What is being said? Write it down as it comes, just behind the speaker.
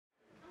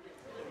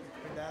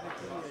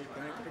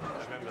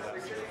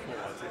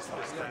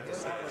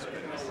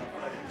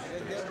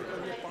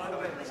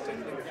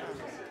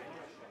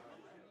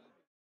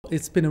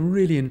It's been a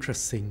really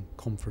interesting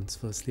conference,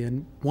 firstly,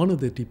 and one of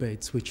the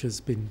debates which has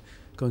been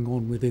going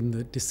on within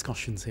the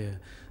discussions here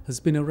has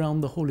been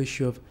around the whole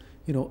issue of,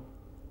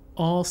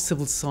 are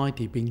civil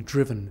society being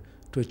driven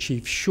to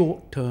achieve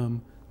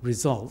short-term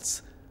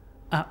results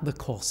at the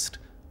cost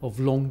of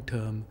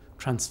long-term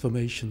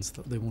transformations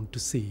that they want to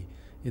see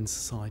in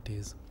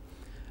societies?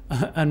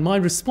 And my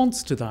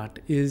response to that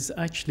is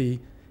actually,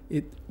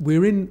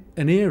 we're in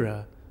an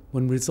era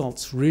when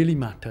results really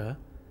matter.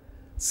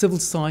 Civil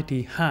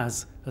society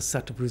has a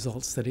set of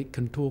results that it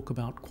can talk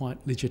about quite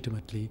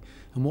legitimately,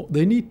 and what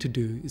they need to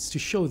do is to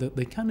show that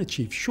they can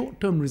achieve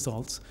short-term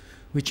results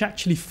which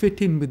actually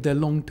fit in with their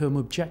long-term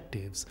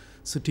objectives.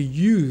 So to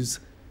use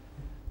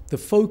the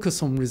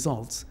focus on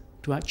results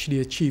to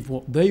actually achieve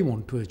what they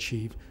want to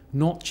achieve,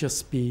 not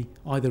just be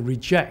either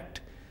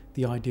reject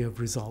the idea of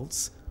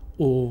results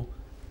or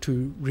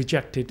to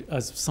reject it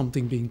as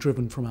something being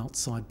driven from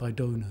outside by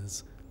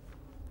donors.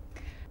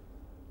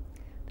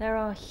 There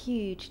are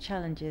huge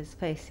challenges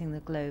facing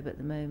the globe at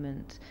the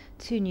moment,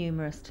 too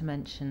numerous to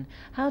mention.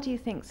 How do you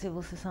think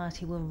civil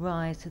society will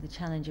rise to the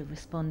challenge of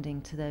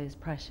responding to those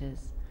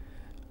pressures?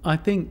 I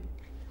think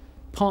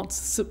by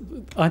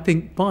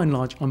and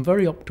large, I'm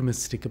very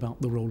optimistic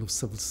about the role of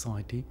civil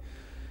society.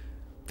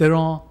 There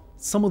are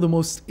some of the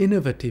most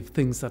innovative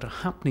things that are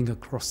happening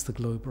across the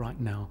globe right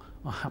now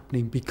are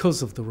happening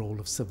because of the role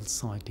of civil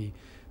society.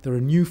 There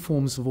are new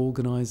forms of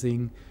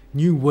organising,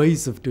 new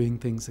ways of doing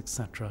things,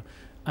 etc.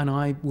 And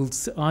I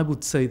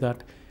would say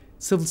that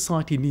civil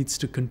society needs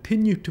to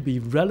continue to be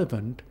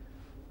relevant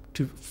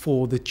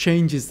for the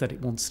changes that it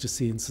wants to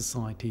see in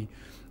society,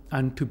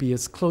 and to be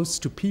as close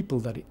to people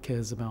that it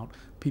cares about,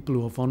 people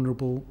who are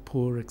vulnerable,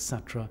 poor,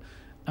 etc.,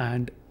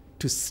 and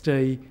to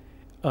stay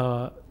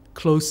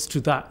close to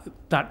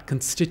that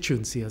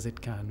constituency as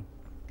it can.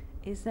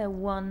 Is there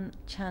one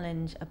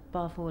challenge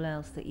above all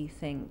else that you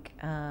think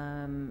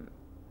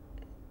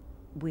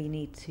we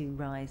need to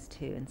rise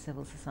to in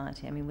civil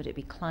society? I mean, would it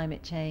be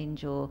climate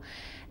change or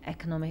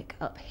economic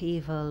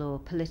upheaval or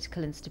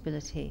political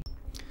instability?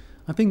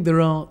 I think there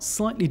are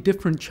slightly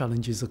different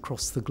challenges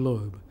across the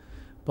globe,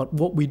 but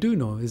what we do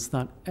know is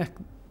that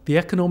the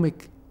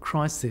economic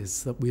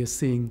crisis that we are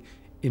seeing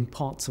in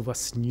parts of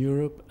Western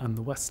Europe and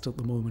the West at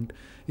the moment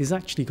is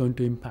actually going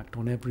to impact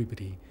on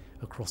everybody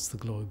across the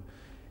globe.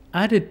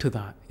 Added to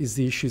that is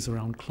the issues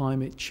around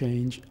climate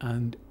change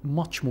and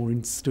much more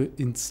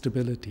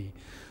instability.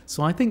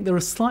 So I think there are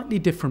slightly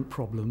different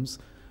problems,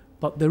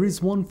 but there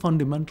is one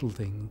fundamental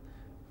thing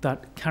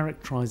that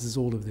characterizes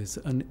all of this,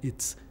 and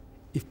it's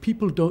if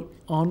people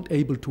aren't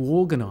able to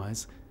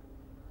organize,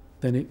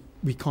 then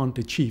we can't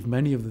achieve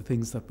many of the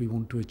things that we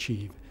want to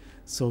achieve.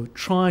 So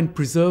try and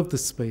preserve the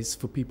space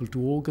for people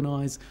to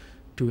organize,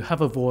 to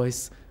have a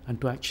voice,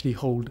 and to actually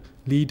hold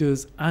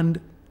leaders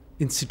and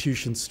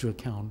institutions to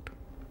account.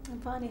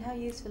 And finally, how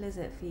useful is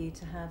it for you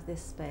to have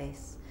this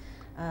space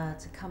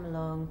to come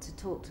along, to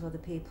talk to other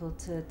people,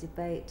 to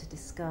debate, to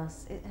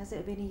discuss? Has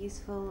it been a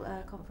useful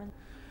conference?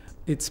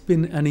 It's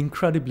been an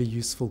incredibly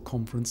useful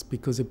conference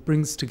because it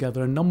brings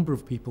together a number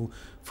of people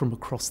from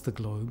across the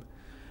globe,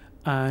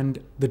 and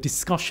the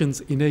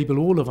discussions enable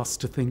all of us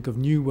to think of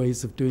new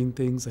ways of doing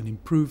things and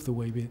improve the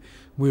way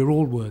we're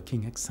all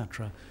working,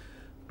 etc.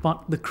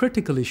 But the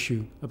critical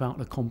issue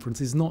about a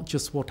conference is not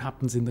just what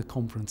happens in the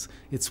conference,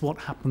 it's what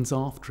happens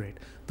after it,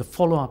 the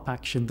follow-up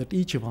action that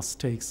each of us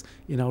takes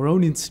in our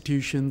own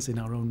institutions, in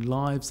our own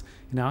lives,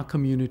 in our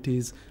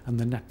communities, and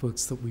the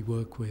networks that we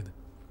work with.